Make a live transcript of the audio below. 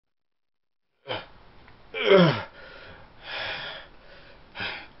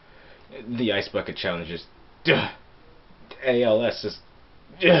The Ice Bucket Challenge is... ALS is...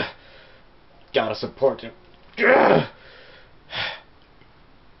 Gotta support him.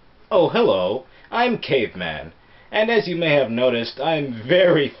 Oh, hello. I'm Caveman. And as you may have noticed, I'm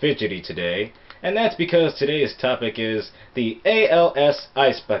very fidgety today. And that's because today's topic is the ALS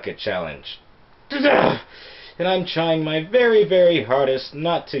Ice Bucket Challenge. And I'm trying my very, very hardest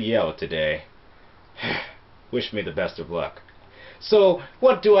not to yell today. Wish me the best of luck. So,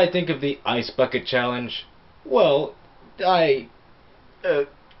 what do I think of the Ice Bucket Challenge? Well, it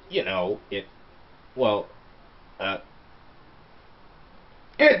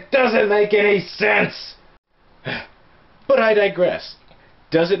doesn't make any sense! But I digress.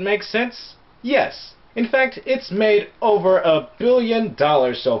 Does it make sense? Yes. In fact, it's made over $1 billion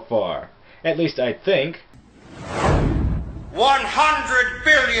so far. At least I think. $100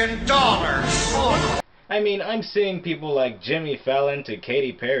 billion! I mean, I'm seeing people like Jimmy Fallon to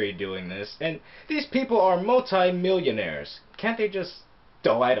Katy Perry doing this, and these people are multi-millionaires. Can't they just,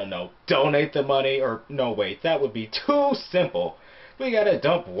 I don't know, donate the money? Or, no wait, that would be too simple. We gotta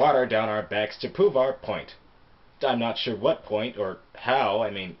dump water down our backs to prove our point. I'm not sure what point or how. I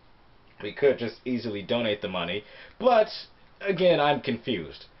mean, we could just easily donate the money, but again, I'm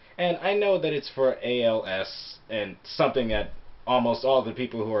confused. And I know that it's for ALS, and something that almost all the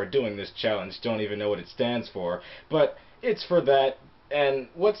people who are doing this challenge don't even know what it stands for, but it's for that. And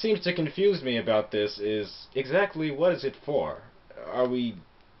what seems to confuse me about this is exactly what is it for? Are we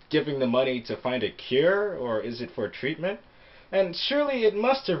giving the money to find a cure, or is it for treatment? And surely it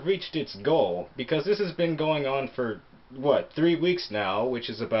must have reached its goal, because this has been going on for, what, 3 weeks now, which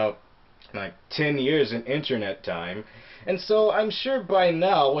is about, like, 10 years in internet time. And so I'm sure by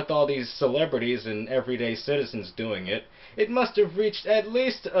now, with all these celebrities and everyday citizens doing it, it must have reached at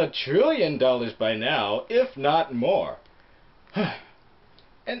least $1 trillion by now, if not more.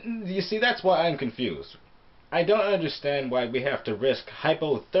 And you see, that's why I'm confused. I don't understand why we have to risk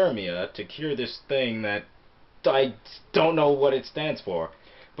hypothermia to cure this thing that I don't know what it stands for,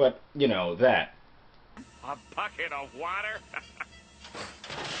 but, you know, that. A bucket of water?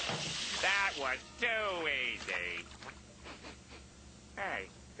 That was too easy. Hey,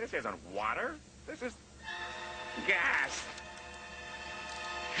 this isn't water. This is gas.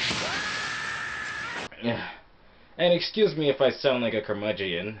 And excuse me if I sound like a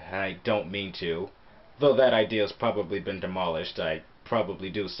curmudgeon. I don't mean to. Though that idea's probably been demolished. I probably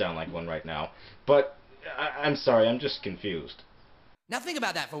do sound like one right now. But I'm sorry, I'm just confused. Now think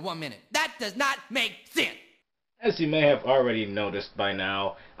about that for 1 minute. That does not make sense! As you may have already noticed by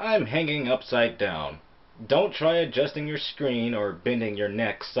now, I'm hanging upside down. Don't try adjusting your screen or bending your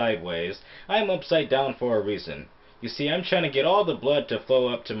neck sideways. I'm upside down for a reason. You see, I'm trying to get all the blood to flow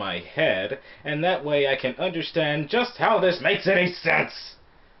up to my head, and that way I can understand just how this makes any sense!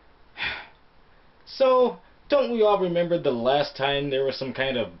 So, don't we all remember the last time there was some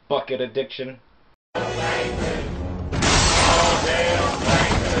kind of bucket addiction?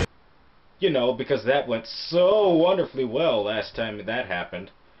 You know, because that went so wonderfully well last time that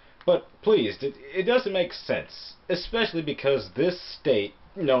happened. But please, it doesn't make sense. Especially because this state,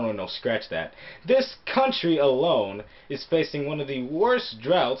 no, scratch that. This country alone is facing one of the worst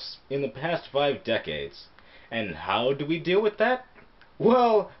droughts in the past 5 decades. And how do we deal with that?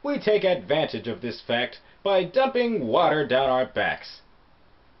 Well, we take advantage of this fact by dumping water down our backs.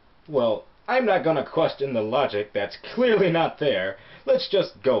 Well, I'm not gonna question the logic that's clearly not there. Let's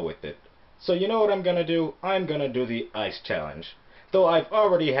just go with it. So you know what I'm gonna do? I'm gonna do the ice challenge. Though I've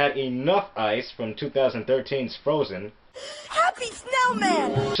already had enough ice from 2013's Frozen. Happy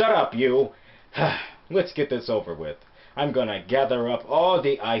Snowman! Shut up, you! Let's get this over with. I'm gonna gather up all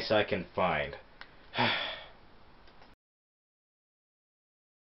the ice I can find.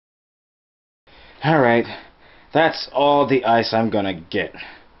 Alright, that's all the ice I'm gonna get.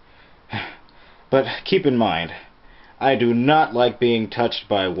 But keep in mind, I do not like being touched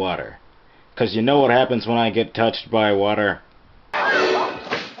by water. 'Cause you know what happens when I get touched by water?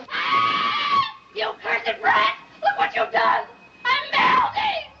 You cursed rat! Look what you've done! I'm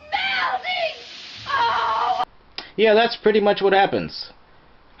melting! Melting! Oh! Yeah, that's pretty much what happens.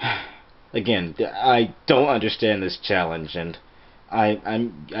 Again, I don't understand this challenge, and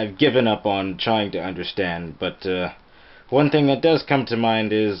I've given up on trying to understand, but one thing that does come to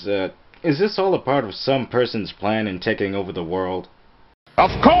mind is this all a part of some person's plan in taking over the world?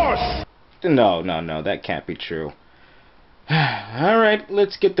 Of course! No, that can't be true. Alright,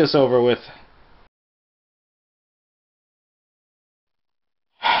 let's get this over with.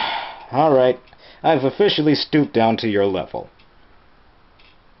 Alright, I've officially stooped down to your level.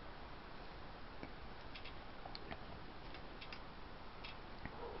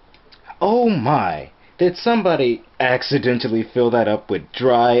 Oh my! Did somebody accidentally fill that up with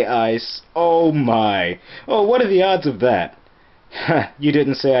dry ice? Oh my! Oh, what are the odds of that? You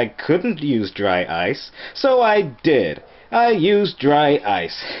didn't say I couldn't use dry ice, so I did. I used dry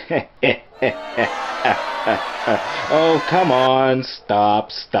ice. Oh, come on.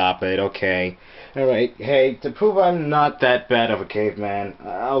 Stop it, okay? Alright, hey, to prove I'm not that bad of a caveman,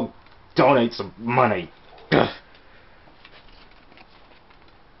 I'll donate some money.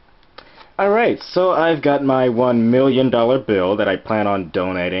 Alright, so I've got my $1 million bill that I plan on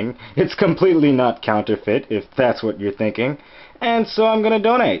donating. It's completely not counterfeit, if that's what you're thinking. And so I'm gonna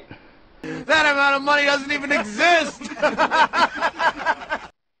donate. That amount of money doesn't even exist!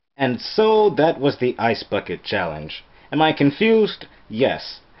 And so that was the Ice Bucket Challenge. Am I confused?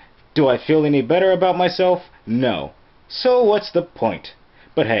 Yes. Do I feel any better about myself? No. So what's the point?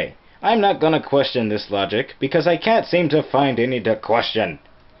 But hey, I'm not gonna question this logic, because I can't seem to find any to question.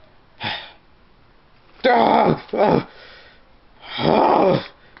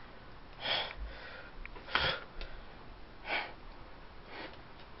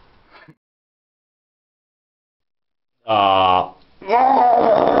 Ah.